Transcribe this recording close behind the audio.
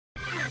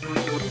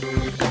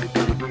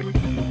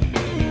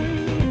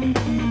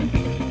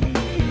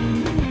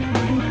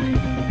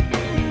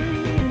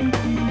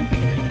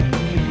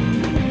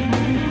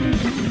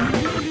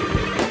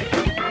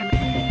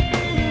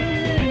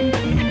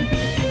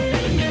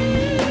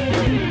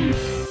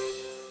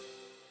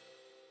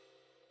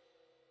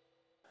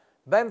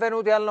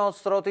Benvenuti al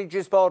nostro TG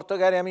Sport,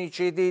 cari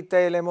amici di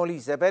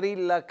Telemolise. Per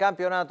il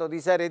campionato di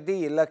Serie D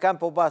il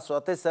Campobasso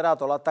ha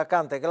tesserato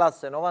l'attaccante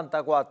classe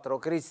 94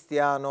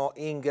 Cristiano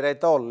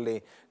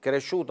Ingretolli,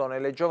 cresciuto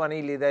nelle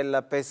giovanili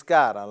del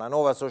Pescara. La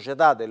nuova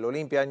società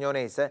dell'Olimpia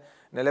Agnonese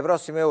nelle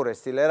prossime ore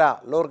stilerà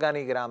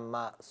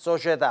l'organigramma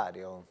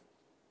societario.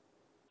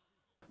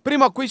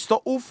 Primo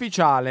acquisto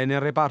ufficiale nel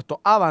reparto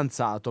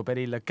avanzato per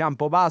il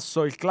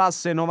Campobasso, il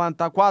classe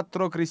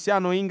 94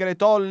 Cristiano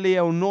Ingretolli e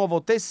un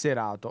nuovo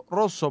tesserato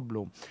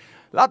rosso-blu.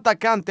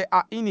 L'attaccante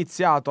ha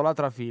iniziato la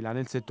trafila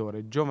nel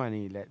settore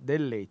giovanile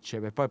del Lecce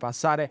per poi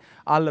passare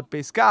al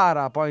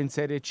Pescara, poi in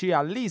Serie C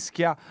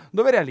all'Ischia,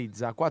 dove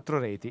realizza 4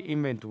 reti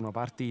in 21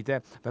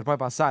 partite, per poi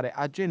passare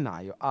a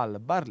gennaio al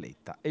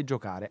Barletta e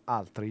giocare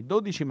altri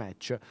 12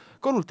 match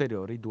con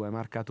ulteriori 2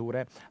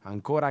 marcature.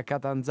 Ancora a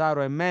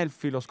Catanzaro e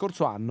Melfi lo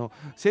scorso anno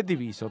si è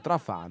diviso tra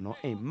Fano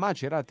e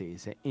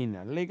Maceratese in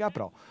Lega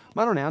Pro,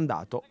 ma non è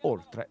andato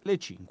oltre le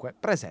 5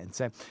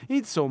 presenze.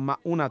 Insomma,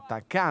 un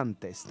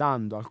attaccante,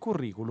 stando al curriculum,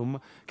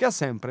 che ha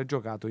sempre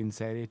giocato in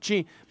Serie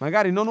C,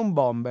 magari non un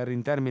bomber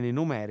in termini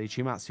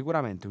numerici, ma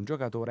sicuramente un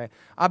giocatore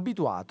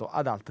abituato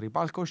ad altri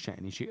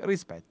palcoscenici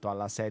rispetto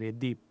alla Serie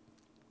D.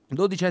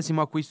 12°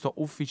 acquisto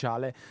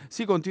ufficiale,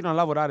 si continua a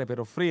lavorare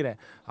per offrire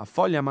a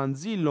Foglia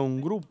Manzillo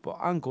un gruppo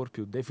ancor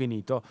più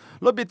definito.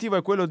 L'obiettivo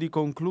è quello di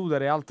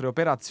concludere altre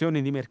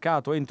operazioni di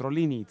mercato entro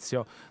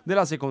l'inizio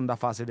della seconda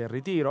fase del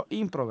ritiro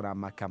in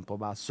programma a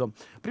Campobasso.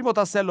 Primo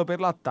tassello per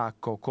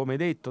l'attacco, come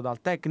detto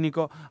dal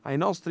tecnico ai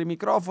nostri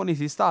microfoni,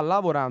 si sta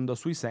lavorando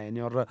sui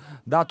senior,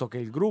 dato che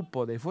il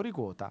gruppo dei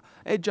fuoriquota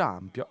è già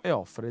ampio e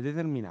offre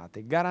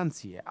determinate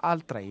garanzie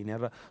al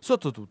trainer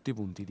sotto tutti i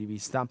punti di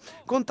vista.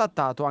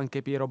 Contattato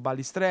anche Piero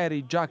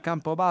Balistreri, già a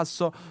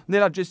Campobasso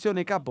nella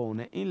gestione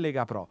Capone in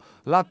Lega Pro.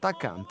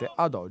 L'attaccante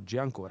ad oggi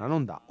ancora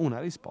non dà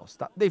una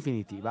risposta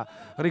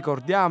definitiva.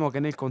 Ricordiamo che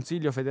nel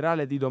Consiglio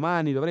federale di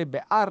domani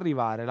dovrebbe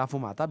arrivare la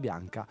fumata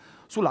bianca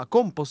sulla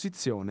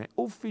composizione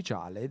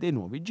ufficiale dei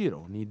nuovi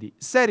gironi di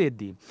Serie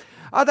D.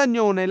 Ad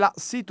Agnone la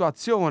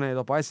situazione,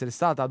 dopo essere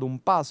stata ad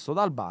un passo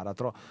dal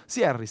baratro,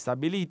 si è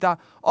ristabilita.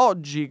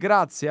 Oggi,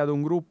 grazie ad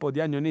un gruppo di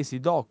agnonesi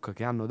doc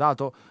che hanno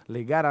dato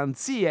le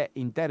garanzie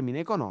in termini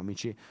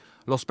economici,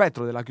 lo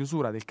spettro della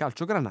chiusura del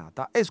calcio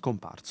granata è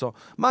scomparso.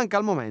 Manca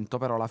al momento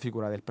però la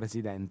figura del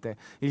presidente,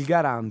 il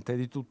garante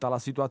di tutta la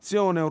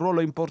situazione, un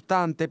ruolo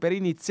importante per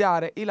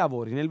iniziare i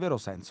lavori nel vero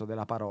senso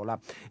della parola.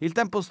 Il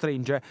tempo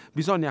stringe,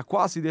 bisogna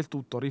quasi del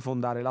tutto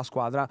rifondare la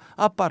squadra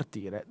a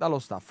partire dallo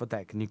staff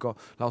tecnico.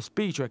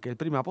 L'auspicio è che il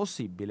prima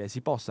possibile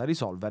si possa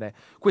risolvere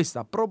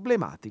questa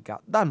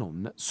problematica da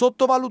non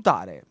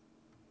sottovalutare.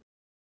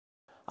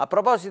 A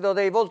proposito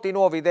dei volti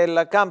nuovi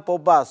del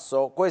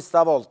Campobasso,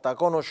 questa volta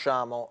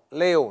conosciamo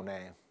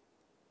Leone.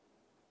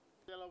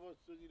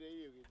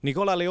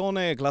 Nicola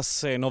Leone,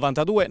 classe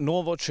 92,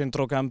 nuovo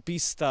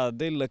centrocampista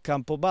del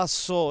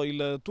Campobasso.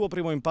 Il tuo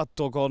primo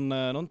impatto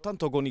non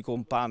tanto con i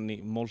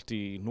compagni,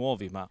 molti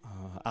nuovi, ma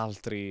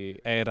altri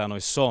erano e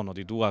sono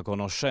di tua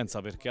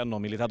conoscenza perché hanno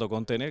militato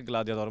con te nel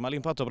Gladiator, ma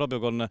l'impatto proprio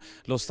con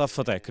lo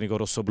staff tecnico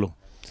rossoblù.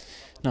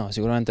 No,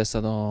 sicuramente è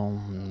stato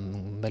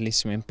un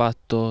bellissimo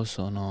impatto,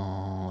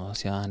 sono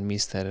sia il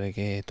mister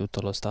che tutto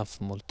lo staff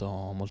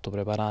molto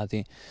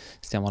preparati,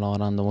 stiamo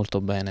lavorando molto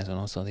bene,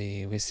 sono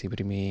stati questi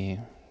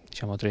primi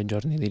 3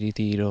 giorni di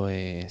ritiro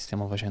e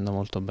stiamo facendo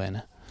molto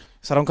bene.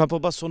 Sarà un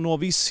Campobasso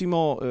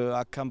nuovissimo,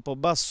 a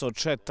Campobasso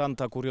c'è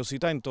tanta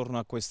curiosità intorno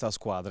a questa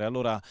squadra,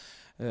 allora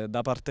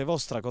da parte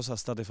vostra cosa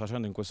state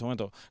facendo in questo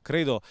momento?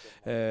 Credo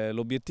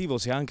l'obiettivo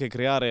sia anche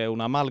creare un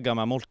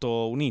amalgama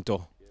molto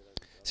unito.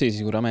 Sì,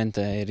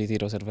 sicuramente il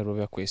ritiro serve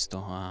proprio a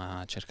questo,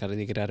 a cercare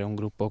di creare un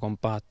gruppo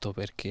compatto,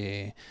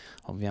 perché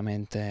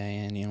ovviamente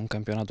in un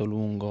campionato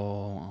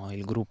lungo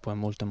il gruppo è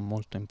molto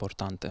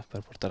importante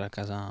per portare a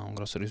casa un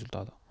grosso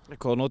risultato.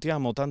 Ecco,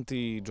 notiamo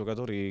tanti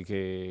giocatori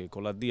che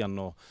con la D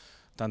hanno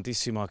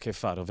tantissimo a che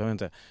fare,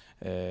 ovviamente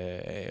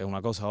è una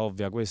cosa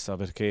ovvia questa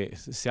perché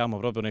siamo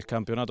proprio nel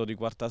campionato di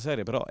quarta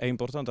serie, però è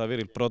importante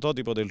avere il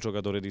prototipo del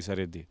giocatore di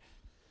Serie D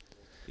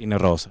in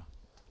rosa.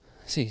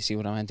 Sì,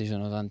 sicuramente ci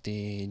sono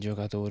tanti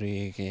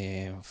giocatori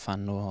che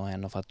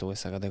hanno fatto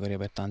questa categoria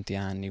per tanti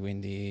anni,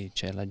 quindi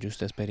c'è la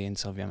giusta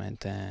esperienza,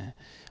 ovviamente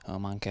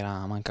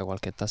manca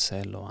qualche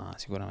tassello, ma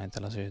sicuramente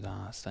la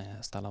società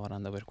sta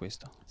lavorando per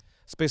questo.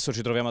 Spesso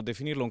ci troviamo a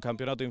definirlo un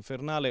campionato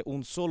infernale,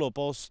 un solo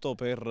posto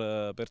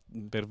per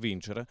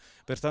vincere,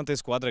 per tante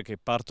squadre che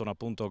partono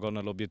appunto con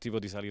l'obiettivo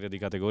di salire di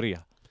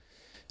categoria.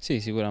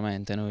 Sì,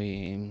 sicuramente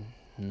noi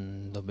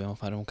dobbiamo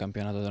fare un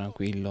campionato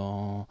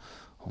tranquillo,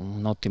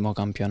 un ottimo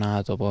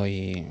campionato,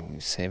 poi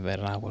se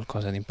verrà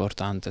qualcosa di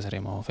importante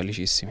saremo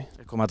felicissimi.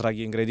 Ecco, ma tra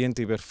gli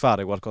ingredienti per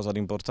fare qualcosa di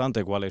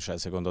importante quale c'è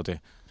secondo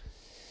te?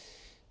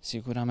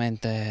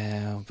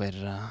 Sicuramente per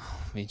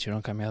vincere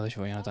un campionato ci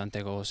vogliono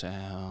tante cose,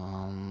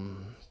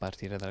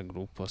 partire dal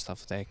gruppo,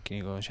 staff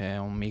tecnico, c'è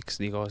un mix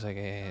di cose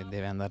che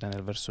deve andare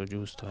nel verso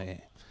giusto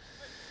e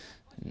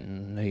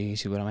noi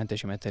sicuramente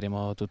ci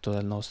metteremo tutto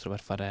del nostro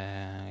per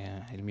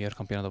fare il miglior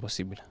campionato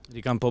possibile.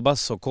 Di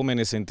Campobasso come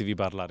ne sentivi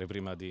parlare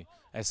prima di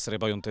essere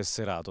poi un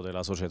tesserato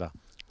della società?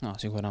 No,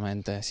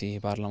 sicuramente si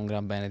parla un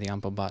gran bene di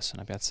Campobasso,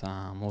 una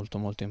piazza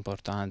molto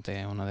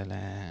importante, una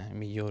delle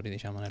migliori,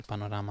 diciamo, nel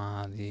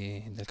panorama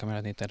del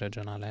campionato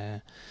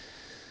interregionale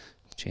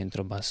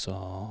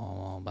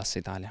centro-basso, Bassa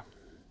Italia.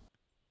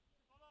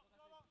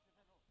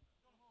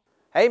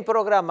 È in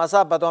programma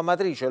sabato a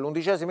Amatrice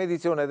l'11ª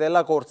edizione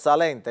della corsa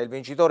lenta. Il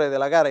vincitore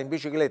della gara in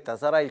bicicletta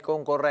sarà il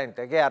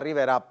concorrente che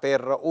arriverà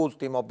per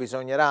ultimo.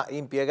 Bisognerà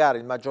impiegare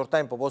il maggior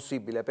tempo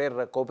possibile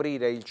per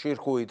coprire il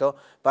circuito.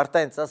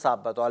 Partenza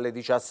sabato alle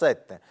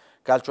 17.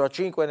 Calcio a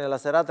 5 nella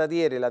serata di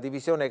ieri la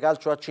divisione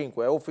calcio a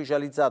 5 ha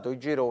ufficializzato i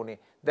gironi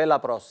della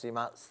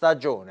prossima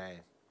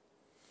stagione.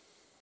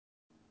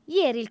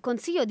 Ieri il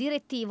consiglio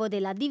direttivo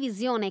della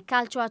divisione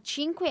calcio a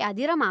 5 ha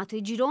diramato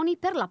i gironi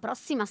per la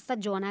prossima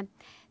stagione.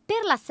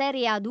 Per la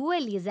Serie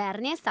A2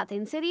 l'Isernia è stata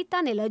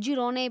inserita nel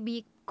girone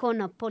B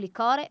con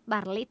Policore,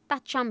 Barletta,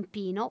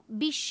 Ciampino,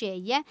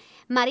 Bisceglie,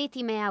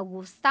 Maritime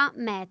Augusta,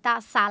 Meta,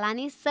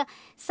 Salanis,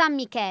 San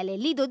Michele,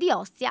 Lido di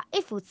Ostia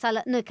e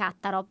Futsal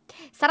Neucattaro.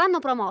 Saranno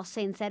promosse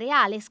in Serie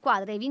A le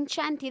squadre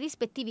vincenti i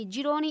rispettivi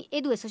gironi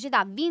e 2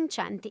 società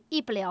vincenti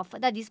i playoff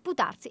da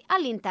disputarsi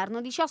all'interno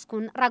di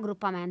ciascun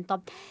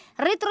raggruppamento.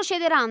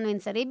 Retrocederanno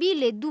in Serie B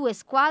le 2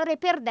 squadre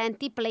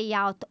perdenti i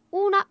play-out,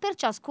 una per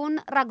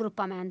ciascun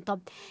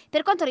raggruppamento.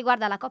 Per quanto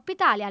riguarda la Coppa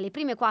Italia, le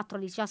prime 4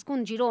 di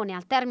ciascun girone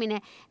al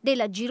termine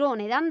del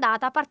girone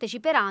d'andata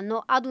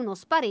parteciperanno ad uno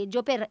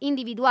spareggio per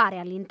individuare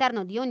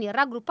all'interno di ogni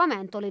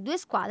raggruppamento le 2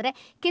 squadre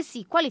che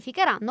si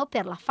qualificheranno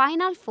per la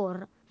Final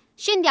Four.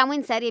 Scendiamo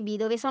in Serie B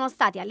dove sono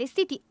stati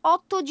allestiti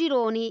 8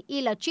 gironi.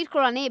 Il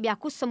Circolo La Nebbia,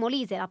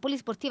 Telemolise e la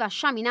Polisportiva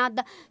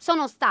Chaminade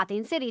sono state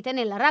inserite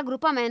nel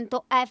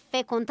raggruppamento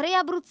F con 3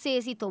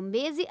 abruzzesi,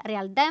 Tombesi,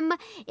 Real Dem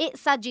e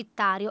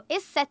Sagittario e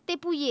 7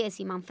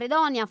 pugliesi,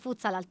 Manfredonia,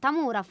 Futsal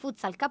Altamura,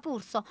 Futsal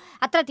Capurso,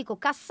 Atletico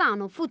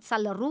Cassano,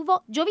 Futsal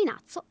Ruvo,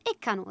 Giovinazzo e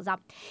Canosa.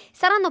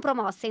 Saranno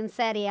promosse in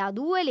Serie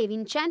A2 le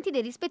vincenti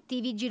dei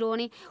rispettivi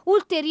gironi.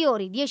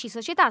 Ulteriori 10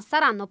 società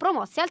saranno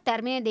promosse al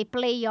termine dei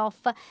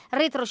play-off.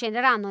 Retrocederanno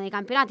nei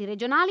campionati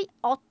regionali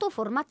 8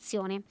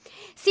 formazioni.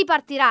 Si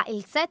partirà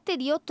il 7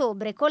 di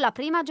ottobre con la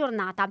prima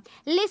giornata.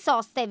 Le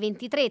soste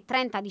 23 e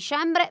 30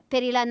 dicembre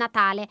per il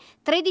Natale.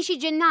 13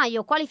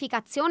 gennaio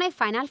qualificazione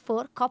Final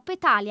Four Coppa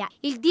Italia.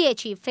 Il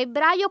 10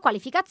 febbraio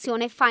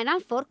qualificazione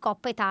Final Four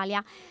Coppa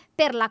Italia.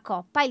 Per la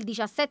Coppa il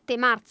 17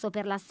 marzo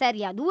per la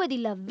Serie A2 ed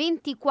il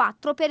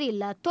 24 per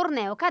il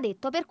torneo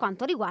cadetto per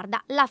quanto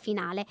riguarda la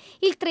finale.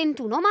 Il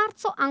 31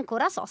 marzo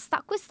ancora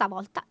sosta, questa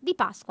volta di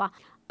Pasqua.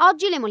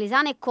 Oggi le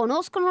molisane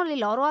conoscono le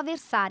loro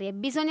avversarie,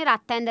 bisognerà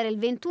attendere il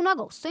 21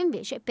 agosto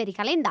invece per i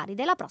calendari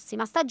della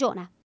prossima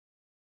stagione.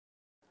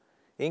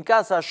 In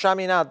casa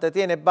Chaminade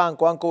tiene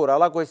banco ancora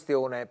la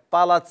questione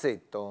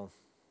Palazzetto.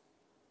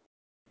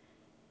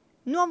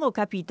 Nuovo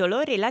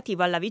capitolo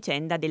relativo alla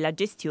vicenda della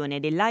gestione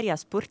dell'area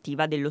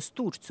sportiva dello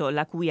Sturzo,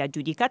 la cui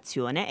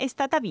aggiudicazione è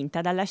stata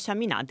vinta dalla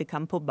Chaminade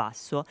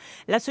Campobasso.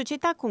 La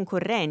società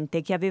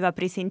concorrente che aveva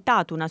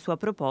presentato una sua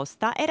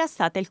proposta era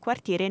stata il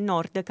quartiere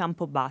Nord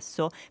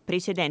Campobasso,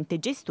 precedente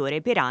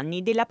gestore per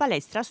anni della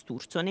palestra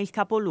Sturzo nel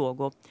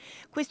capoluogo.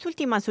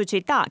 Quest'ultima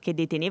società, che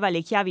deteneva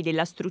le chiavi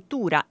della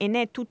struttura e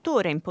ne è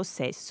tuttora in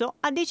possesso,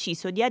 ha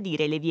deciso di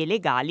adire le vie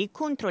legali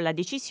contro la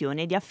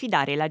decisione di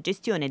affidare la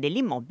gestione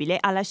dell'immobile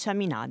alla Chaminade.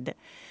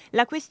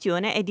 La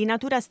questione è di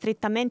natura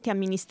strettamente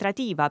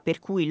amministrativa, per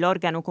cui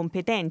l'organo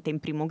competente in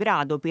primo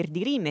grado per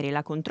dirimere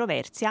la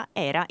controversia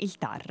era il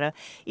TAR.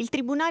 Il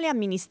Tribunale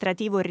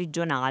amministrativo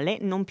regionale,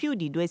 non più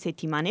di 2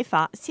 settimane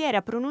fa, si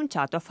era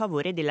pronunciato a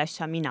favore della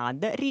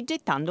Chaminade,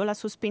 rigettando la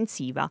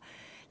sospensiva.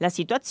 La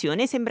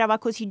situazione sembrava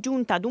così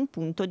giunta ad un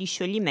punto di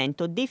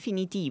scioglimento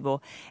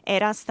definitivo.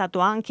 Era stato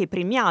anche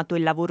premiato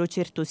il lavoro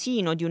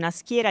certosino di una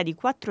schiera di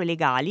 4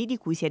 legali di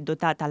cui si è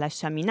dotata la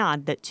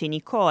Chaminade,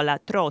 Cenicola,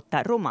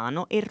 Trotta,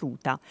 Romano e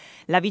Ruta.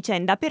 La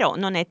vicenda però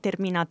non è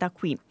terminata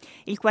qui.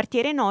 Il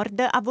quartiere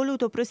Nord ha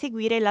voluto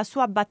proseguire la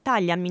sua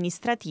battaglia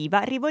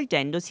amministrativa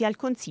rivolgendosi al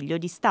Consiglio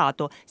di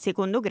Stato,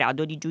 secondo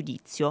grado di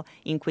giudizio.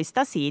 In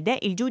questa sede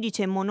il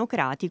giudice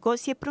monocratico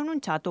si è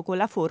pronunciato con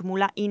la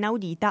formula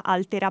inaudita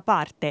altera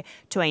parte,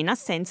 cioè in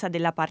assenza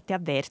della parte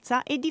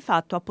avversa, e di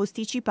fatto ha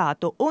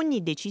posticipato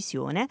ogni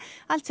decisione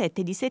al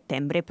 7 di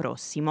settembre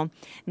prossimo.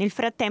 Nel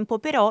frattempo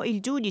però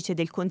il giudice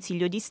del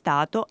Consiglio di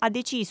Stato ha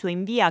deciso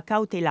in via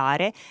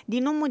cautelare di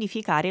non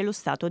modificare lo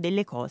stato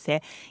delle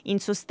cose. In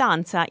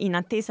sostanza, in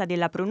attesa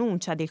della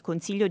pronuncia del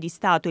Consiglio di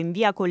Stato in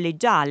via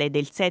collegiale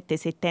del 7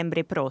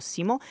 settembre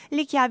prossimo,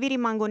 le chiavi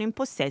rimangono in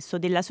possesso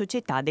della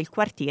società del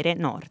quartiere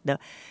Nord.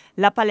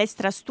 La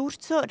palestra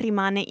Sturzo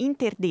rimane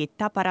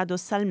interdetta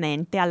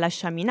paradossalmente alla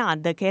Chaminade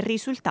Chaminade, che è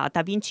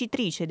risultata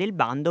vincitrice del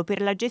bando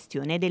per la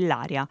gestione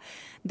dell'area.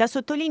 Da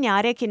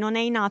sottolineare che non è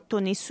in atto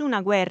nessuna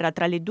guerra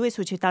tra le due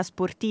società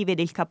sportive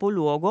del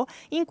capoluogo,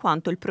 in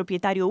quanto il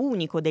proprietario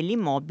unico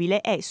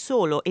dell'immobile è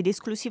solo ed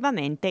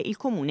esclusivamente il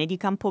comune di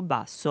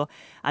Campobasso.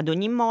 Ad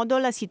ogni modo,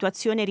 la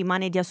situazione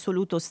rimane di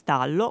assoluto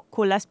stallo,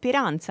 con la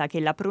speranza che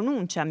la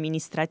pronuncia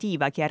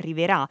amministrativa che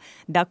arriverà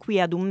da qui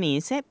ad un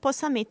mese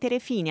possa mettere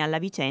fine alla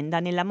vicenda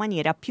nella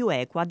maniera più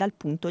equa dal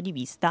punto di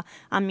vista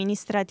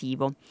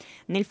amministrativo.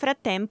 Nel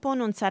frattempo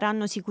non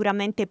saranno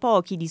sicuramente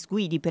pochi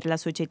disguidi per la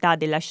società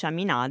della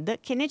Chaminade,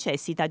 che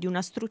necessita di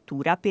una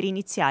struttura per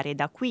iniziare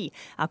da qui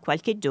a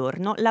qualche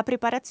giorno la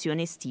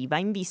preparazione estiva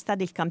in vista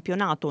del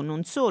campionato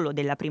non solo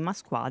della prima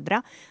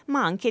squadra,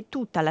 ma anche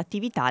tutta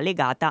l'attività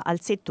legata al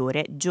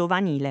settore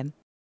giovanile.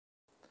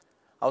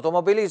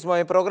 Automobilismo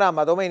in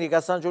programma domenica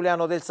a San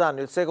Giuliano del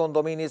Sannio, il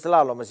secondo mini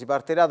slalom. Si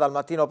partirà dal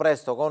mattino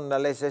presto con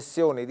le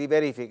sessioni di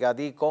verifica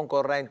di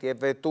concorrenti e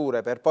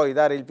vetture per poi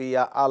dare il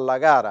via alla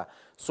gara.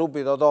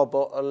 Subito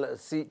dopo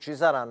ci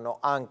saranno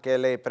anche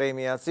le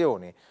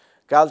premiazioni.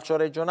 Calcio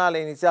regionale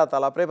è iniziata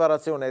la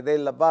preparazione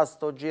del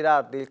Vasto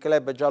Girardi. Il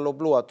club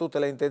giallo-blu ha tutte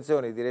le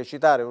intenzioni di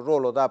recitare un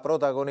ruolo da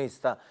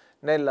protagonista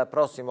nel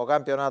prossimo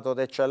campionato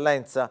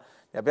d'eccellenza.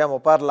 Ne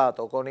abbiamo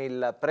parlato con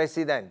il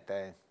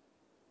presidente.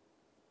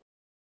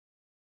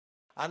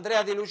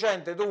 Andrea Di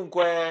Lucente,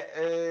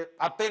 dunque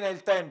appena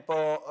il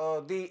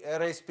tempo di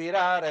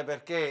respirare,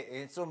 perché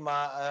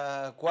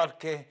insomma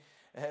qualche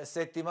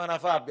settimana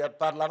fa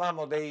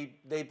parlavamo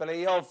dei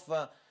playoff,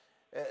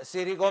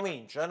 si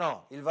ricomincia,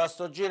 no? Il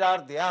Vasto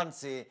Girardi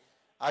anzi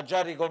ha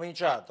già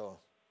ricominciato.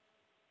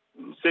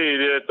 Sì,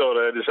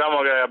 direttore,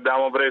 diciamo che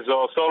abbiamo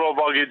preso solo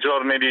pochi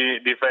giorni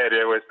di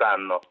ferie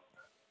quest'anno,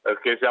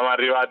 perché siamo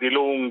arrivati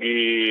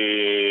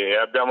lunghi e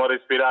abbiamo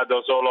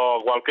respirato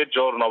solo qualche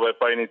giorno per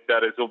poi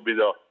iniziare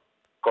subito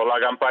con la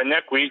campagna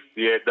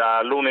acquisti, e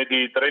da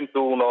lunedì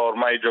 31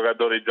 ormai i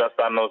giocatori già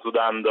stanno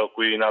sudando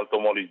qui in Alto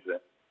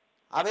Molise.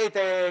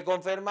 Avete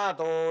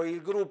confermato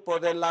il gruppo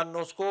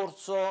dell'anno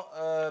scorso,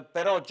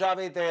 però già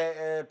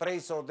avete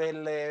preso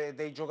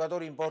dei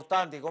giocatori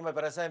importanti come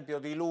per esempio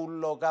Di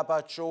Lullo,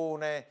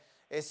 Capaccione,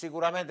 e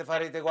sicuramente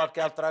farete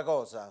qualche altra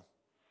cosa.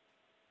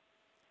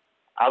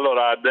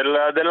 Allora,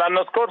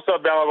 dell'anno scorso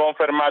abbiamo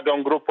confermato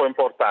un gruppo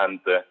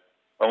importante,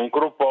 un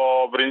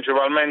gruppo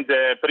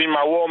principalmente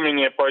prima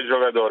uomini e poi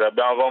giocatori.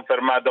 Abbiamo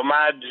confermato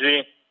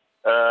Maggi,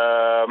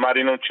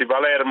 Marinucci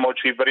Palermo,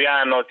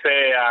 Cipriano,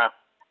 Cea,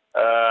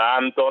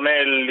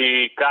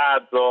 Antonelli,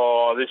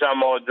 Cato,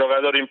 diciamo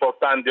giocatori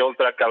importanti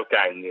oltre a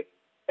Calcagni.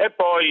 E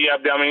poi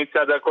abbiamo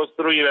iniziato a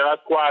costruire la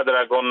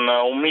squadra con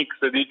un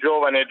mix di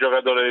giovani e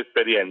giocatori di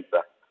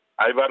esperienza.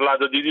 Hai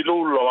parlato di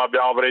Lullo, ma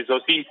abbiamo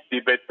preso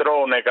Sisti,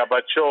 Petrone,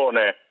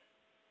 Capaccione,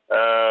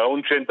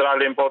 un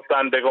centrale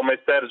importante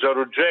come Sergio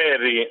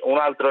Ruggeri, un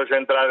altro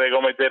centrale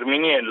come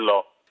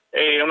Terminiello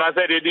e una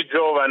serie di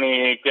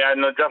giovani che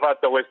hanno già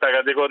fatto questa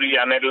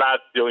categoria nel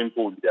Lazio, in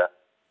Puglia.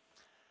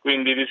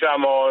 Quindi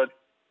diciamo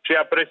ci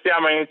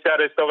apprestiamo a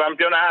iniziare questo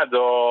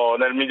campionato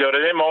nel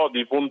migliore dei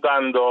modi,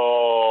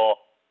 puntando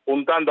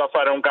a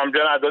fare un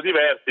campionato di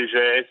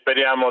vertice, e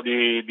speriamo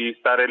di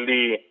stare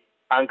lì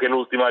anche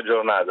l'ultima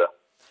giornata.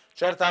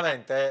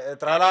 Certamente,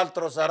 tra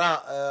l'altro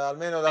sarà,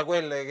 almeno da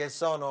quelle che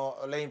sono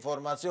le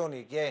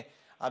informazioni che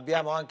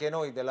abbiamo anche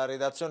noi della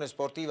redazione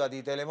sportiva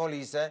di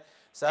Telemolise,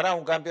 sarà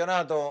un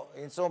campionato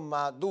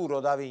insomma duro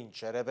da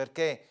vincere,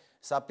 perché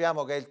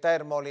sappiamo che il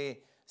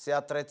Termoli si è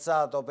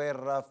attrezzato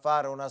per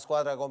fare una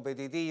squadra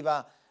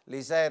competitiva,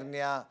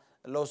 l'Isernia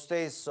lo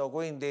stesso,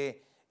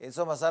 quindi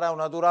insomma sarà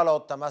una dura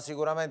lotta, ma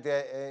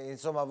sicuramente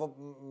insomma,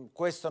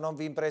 questo non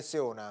vi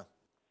impressiona?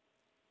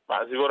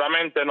 Ma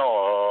sicuramente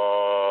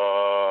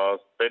no,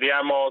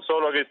 speriamo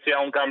solo che sia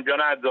un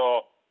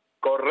campionato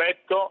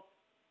corretto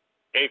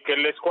e che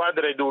le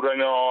squadre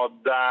durino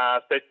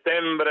da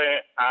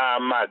settembre a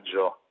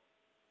maggio,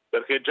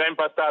 perché già in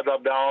passato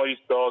abbiamo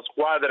visto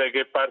squadre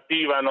che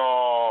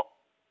partivano,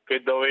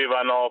 che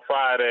dovevano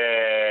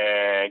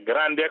fare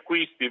grandi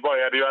acquisti,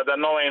 poi arrivate a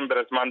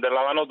novembre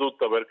smantellavano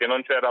tutto perché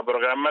non c'era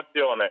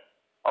programmazione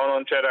o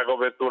non c'era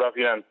copertura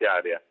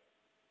finanziaria.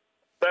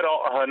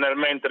 Però nel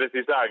mentre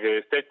si sa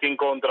che se ti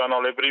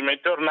incontrano le prime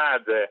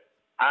giornate,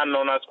 hanno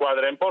una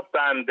squadra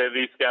importante e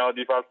rischiano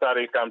di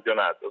falsare il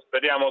campionato.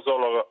 Speriamo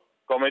solo,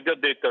 come ti ho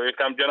detto, che il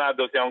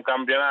campionato sia un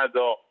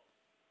campionato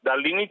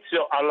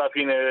dall'inizio alla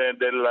fine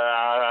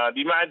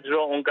di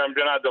maggio, un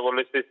campionato con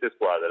le stesse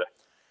squadre.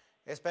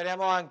 E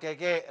speriamo anche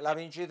che la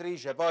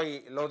vincitrice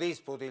poi lo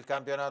disputi il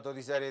campionato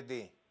di Serie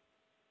D.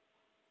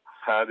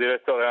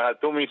 Direttore,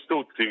 tu mi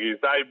stuzzichi,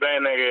 sai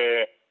bene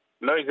che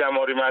noi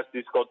siamo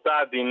rimasti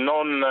scottati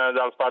non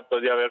dal fatto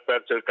di aver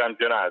perso il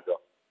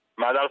campionato,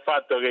 ma dal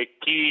fatto che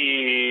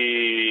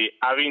chi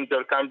ha vinto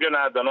il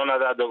campionato non ha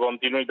dato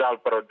continuità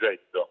al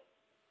progetto.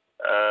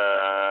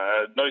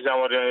 Noi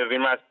siamo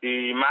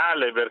rimasti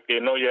male perché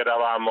noi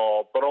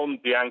eravamo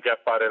pronti anche a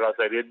fare la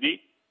Serie D,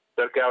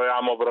 perché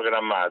avevamo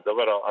programmato,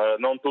 però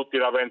non tutti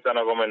la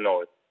pensano come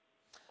noi.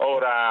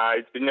 Ora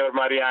il signor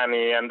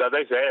Mariani è andato a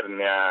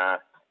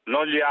Isernia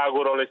non gli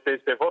auguro le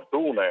stesse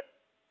fortune.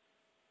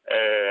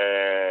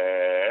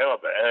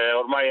 Vabbè,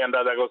 ormai è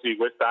andata così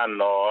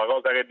quest'anno. La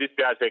cosa che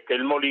dispiace è che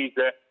il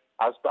Molise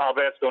ha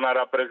perso una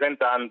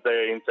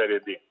rappresentante in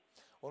Serie D.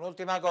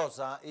 Un'ultima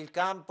cosa, il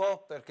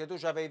campo, perché tu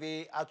ci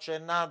avevi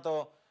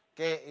accennato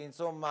che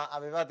insomma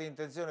avevate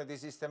intenzione di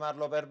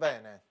sistemarlo per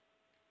bene.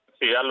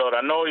 Sì,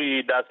 allora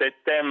noi da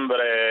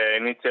settembre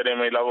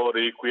inizieremo i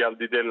lavori qui al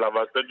Ditella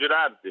Vasto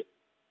Girardi,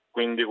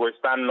 quindi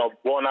quest'anno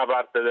buona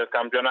parte del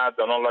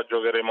campionato non la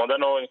giocheremo da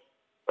noi,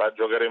 la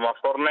giocheremo a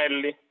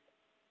Fornelli,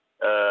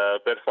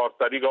 per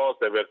forza di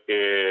cose,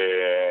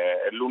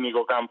 perché è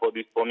l'unico campo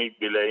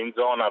disponibile in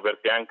zona,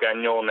 perché anche a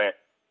Agnone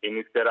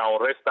inizierà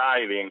un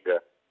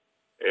restyling,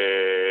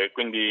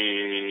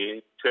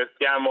 quindi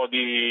cerchiamo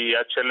di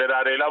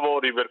accelerare i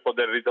lavori per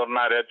poter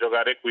ritornare a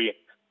giocare qui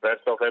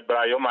verso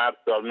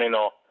febbraio-marzo,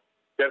 almeno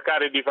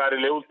cercare di fare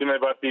le ultime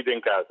partite in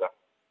casa.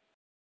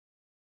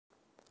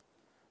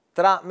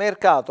 Tra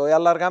mercato e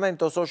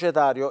allargamento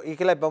societario, i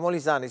club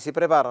molisani si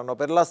preparano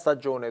per la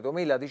stagione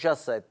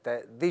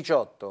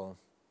 2017-18.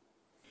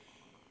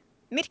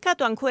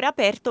 Mercato ancora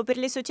aperto per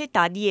le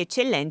società di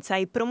eccellenza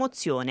e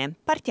promozione.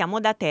 Partiamo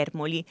da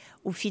Termoli,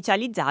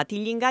 ufficializzati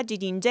gli ingaggi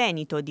di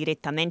Ingenito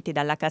direttamente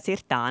dalla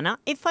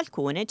Casertana e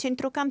Falcone,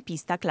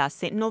 centrocampista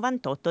classe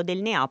 98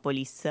 del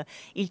Neapolis.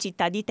 Il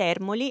città di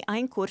Termoli ha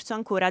in corso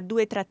ancora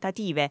 2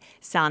 trattative,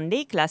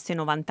 Sunday classe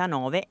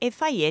 99 e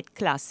Fayette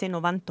classe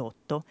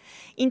 98.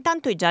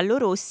 Intanto i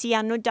giallorossi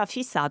hanno già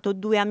fissato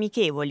 2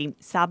 amichevoli,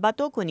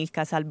 sabato con il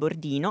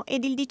Casalbordino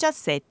ed il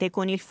 17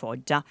 con il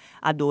Foggia.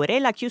 Ad ore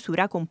la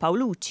chiusura con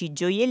Paolucci,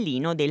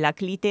 gioiellino della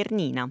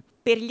Cliternina.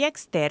 Per gli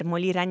ex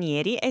Termoli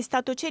Ranieri è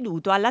stato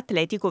ceduto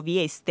all'Atletico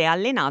Vieste,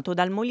 allenato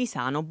dal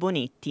molisano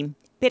Bonetti.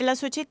 Per la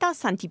società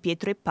Santi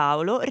Pietro e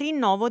Paolo,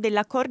 rinnovo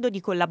dell'accordo di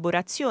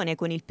collaborazione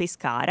con il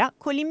Pescara,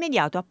 con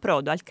l'immediato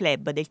approdo al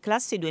club del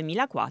classe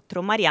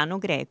 2004 Mariano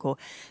Greco.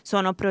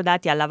 Sono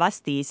approdati alla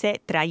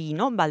Vastese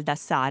Traino,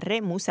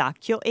 Baldassarre,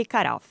 Musacchio e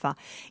Caraffa.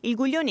 Il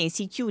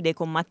Guglionesi chiude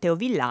con Matteo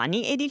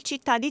Villani ed il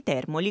Città di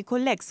Termoli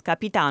con l'ex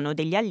capitano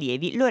degli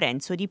allievi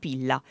Lorenzo Di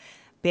Pilla.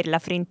 Per la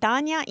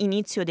Frentania,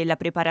 inizio della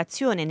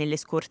preparazione nelle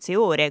scorse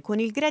ore con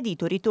il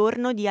gradito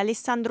ritorno di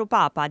Alessandro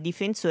Papa,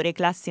 difensore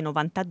classe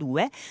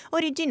 92,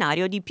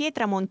 originario di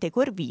Pietramonte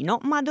Corvino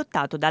ma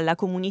adottato dalla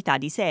comunità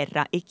di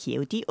Serra e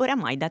Chieti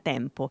oramai da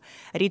tempo.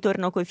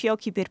 Ritorno coi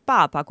fiocchi per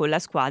Papa con la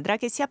squadra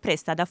che si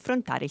appresta ad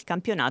affrontare il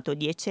campionato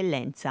di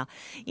eccellenza.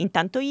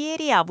 Intanto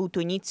ieri ha avuto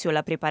inizio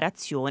la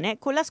preparazione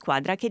con la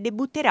squadra che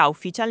debutterà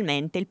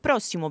ufficialmente il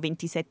prossimo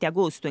 27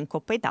 agosto in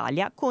Coppa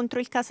Italia contro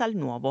il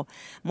Casalnuovo.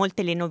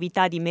 Molte le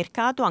novità di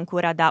mercato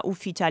ancora da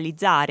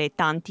ufficializzare,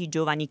 tanti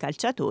giovani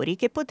calciatori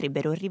che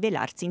potrebbero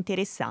rivelarsi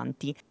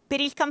interessanti. Per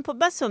il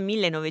Campobasso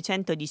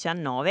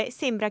 1919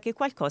 sembra che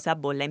qualcosa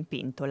bolla in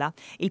pentola.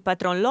 Il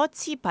patron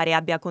Lozzi pare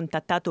abbia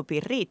contattato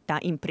Perretta,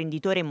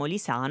 imprenditore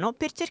molisano,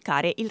 per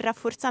cercare il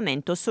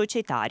rafforzamento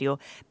societario.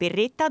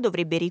 Perretta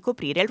dovrebbe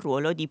ricoprire il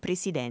ruolo di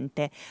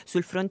presidente.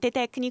 Sul fronte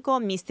tecnico,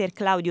 mister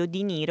Claudio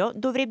Di Niro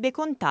dovrebbe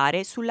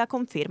contare sulla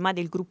conferma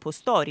del gruppo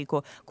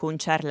storico, con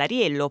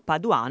Ciarlariello,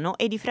 Paduano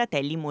ed i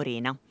fratelli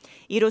Morena.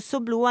 I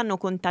rossoblù hanno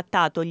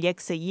contattato gli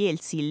ex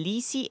Ielsi,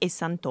 Lisi e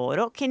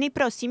Santoro, che nei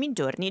prossimi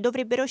giorni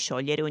dovrebbero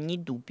sciogliere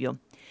ogni dubbio.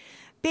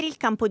 Per il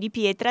Campo di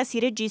Pietra si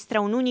registra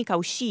un'unica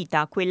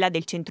uscita, quella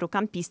del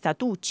centrocampista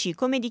Tucci,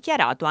 come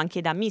dichiarato anche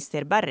da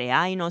mister Barrea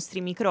ai nostri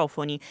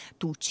microfoni.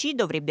 Tucci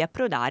dovrebbe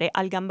approdare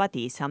al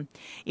Gambatesa.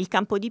 Il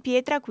Campo di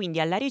Pietra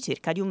quindi alla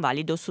ricerca di un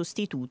valido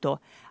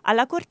sostituto.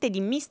 Alla corte di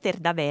mister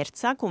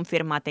D'Aversa,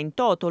 confermata in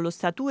toto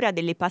l'ossatura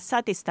delle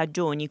passate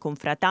stagioni con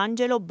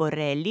Fratangelo,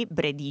 Borrelli,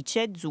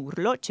 Bredice,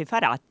 Zurlo,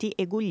 Cefaratti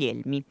e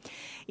Guglielmi.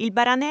 Il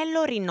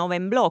Baranello rinnova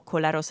in blocco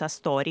la rosa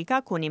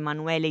storica con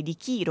Emanuele Di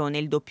Chiro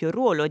nel doppio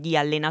ruolo di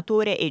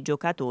allenatore e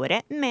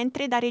giocatore,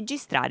 mentre da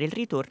registrare il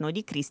ritorno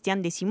di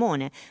Cristian De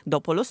Simone,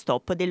 dopo lo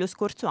stop dello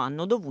scorso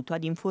anno dovuto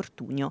ad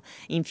infortunio.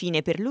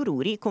 Infine per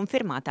l'Ururi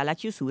confermata la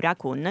chiusura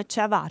con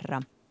Ciavarra.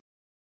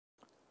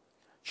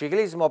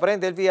 Ciclismo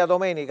prende il via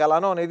domenica la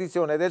 9ª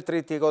edizione del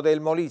Trittico del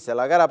Molise.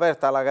 La gara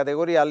aperta alla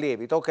categoria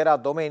allievi toccherà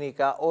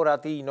domenica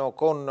Oratino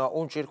con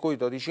un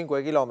circuito di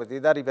 5 km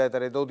da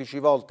ripetere 12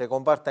 volte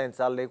con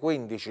partenza alle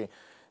 15.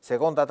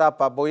 Seconda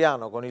tappa a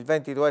Boiano con il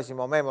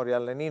 22esimo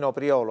Memorial Nino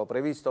Priolo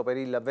previsto per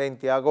il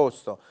 20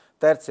 agosto.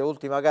 Terza e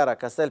ultima gara a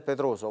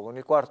Castelpetroso con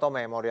il quarto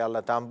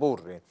Memorial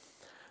Tamburri.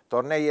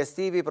 Tornei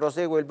estivi,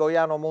 prosegue il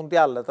Boiano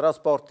Mondial,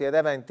 trasporti ed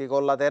eventi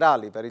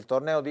collaterali per il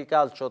torneo di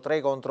calcio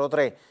 3 contro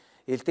 3.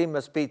 Il team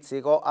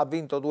Spizzico ha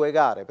vinto 2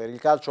 gare. Per il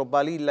calcio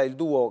balilla il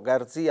duo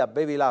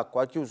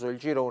Garzia-Bevilacqua ha chiuso il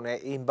girone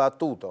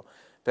imbattuto.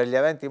 Per gli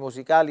eventi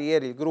musicali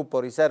ieri il gruppo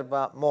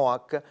Riserva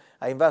Moac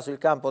ha invaso il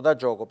campo da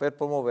gioco per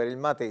promuovere il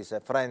Matese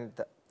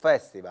Friend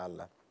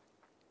Festival.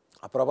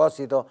 A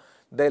proposito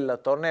del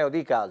torneo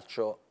di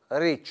calcio,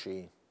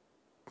 Ricci.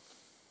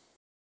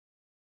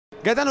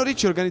 Gaetano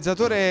Ricci,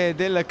 organizzatore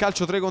del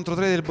calcio 3 contro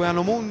 3 del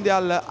Boiano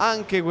Mundial,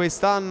 anche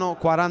quest'anno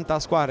 40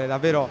 squadre,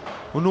 davvero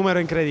un numero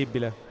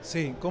incredibile.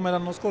 Sì, come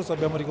l'anno scorso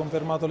abbiamo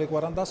riconfermato le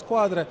 40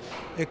 squadre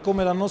e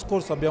come l'anno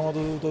scorso abbiamo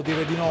dovuto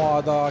dire di no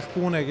ad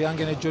alcune che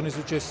anche nei giorni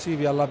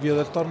successivi all'avvio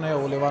del torneo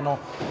volevano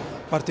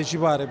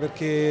partecipare,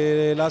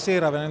 perché la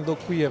sera venendo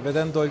qui e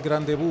vedendo il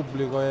grande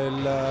pubblico e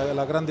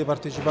la grande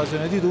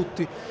partecipazione di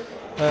tutti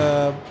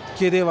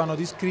chiedevano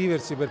di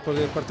iscriversi per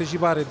poter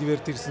partecipare e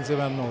divertirsi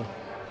insieme a noi.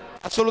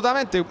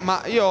 Assolutamente,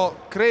 ma io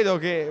credo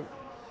che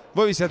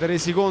voi vi siete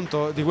resi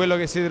conto di quello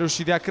che siete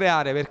riusciti a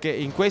creare, perché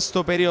in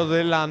questo periodo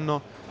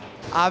dell'anno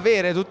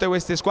avere tutte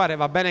queste squadre,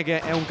 va bene che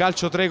è un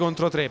calcio 3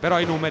 contro 3,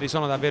 però i numeri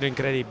sono davvero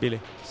incredibili.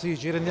 Sì,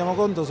 ci rendiamo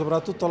conto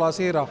soprattutto la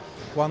sera,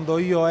 quando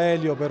io e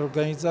Elio per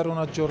organizzare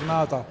una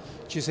giornata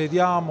ci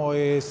sediamo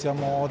e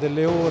stiamo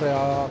delle ore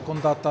a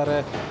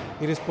contattare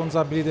i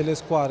responsabili delle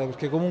squadre,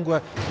 perché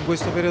comunque in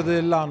questo periodo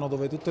dell'anno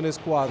dove tutte le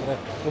squadre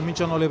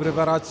cominciano le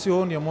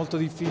preparazioni è molto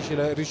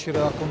difficile riuscire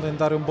ad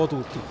accontentare un po'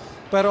 tutti,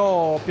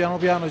 però piano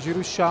piano ci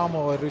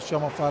riusciamo e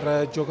riusciamo a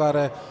far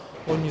giocare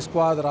ogni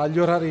squadra agli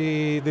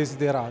orari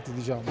desiderati,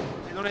 diciamo.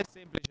 E non è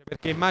semplice,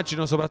 perché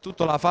immagino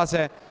soprattutto la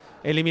fase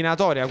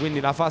eliminatoria,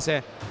 quindi la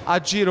fase a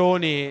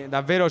gironi,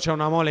 davvero c'è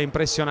una mole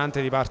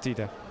impressionante di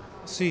partite.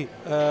 Sì,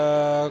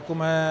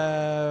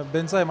 come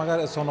ben sai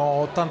magari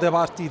sono tante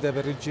partite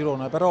per il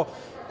girone, però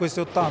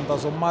queste 80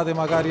 sommate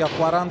magari a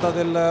 40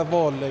 del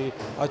volley,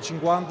 a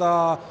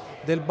 50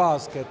 del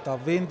basket, a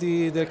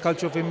 20 del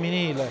calcio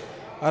femminile,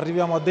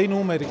 arriviamo a dei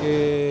numeri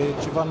che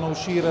ci fanno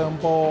uscire un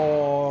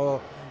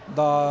po'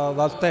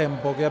 dal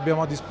tempo che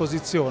abbiamo a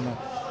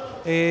disposizione.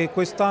 E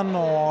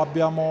quest'anno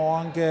abbiamo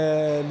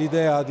anche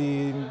l'idea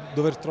di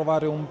dover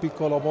trovare un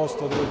piccolo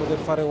posto dove poter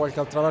fare qualche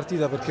altra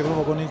partita, perché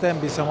proprio con i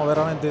tempi siamo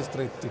veramente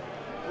stretti.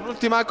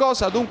 Un'ultima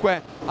cosa,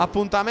 dunque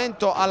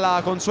appuntamento alla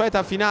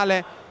consueta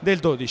finale del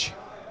 12.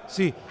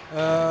 Sì,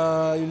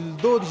 il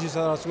 12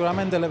 sarà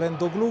sicuramente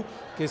l'evento clou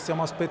che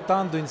stiamo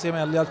aspettando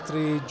insieme agli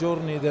altri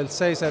giorni del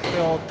 6, 7,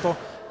 8,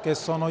 che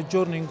sono i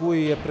giorni in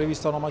cui è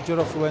prevista una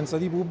maggiore affluenza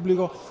di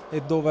pubblico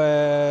e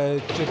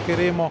dove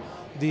cercheremo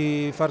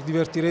di far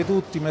divertire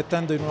tutti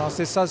mettendo in una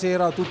stessa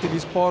sera tutti gli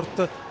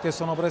sport che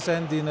sono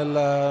presenti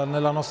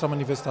nella nostra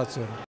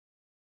manifestazione.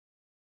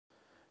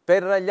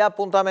 Per gli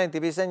appuntamenti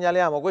vi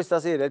segnaliamo questa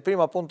sera il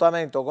primo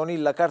appuntamento con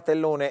il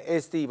cartellone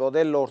estivo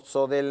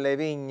dell'Orso delle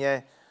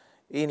Vigne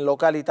in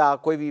località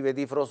Acquevive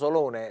di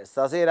Frosolone.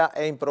 Stasera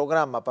è in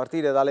programma a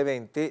partire dalle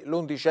 20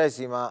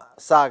 l'11ª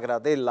sagra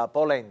della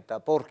polenta,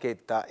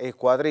 porchetta e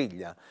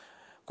quadriglia.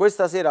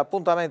 Questa sera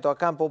appuntamento a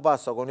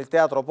Campobasso con il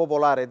Teatro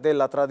Popolare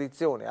della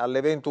Tradizione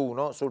alle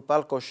 21 sul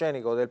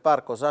palcoscenico del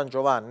Parco San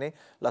Giovanni.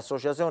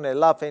 L'associazione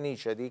La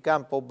Fenice di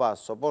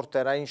Campobasso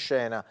porterà in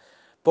scena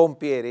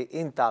Pompieri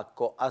in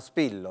tacco a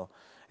Spillo.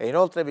 E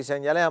inoltre vi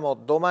segnaliamo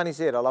domani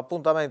sera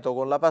l'appuntamento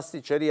con la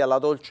pasticceria La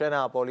Dolce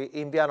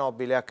Napoli in Via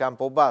Nobile a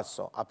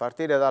Campobasso a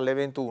partire dalle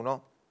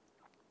 21.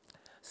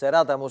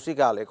 Serata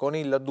musicale con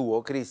il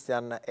duo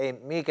Cristian e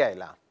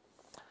Michela.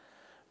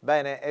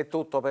 Bene, è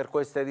tutto per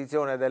questa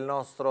edizione del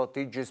nostro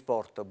TG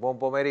Sport. Buon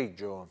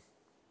pomeriggio.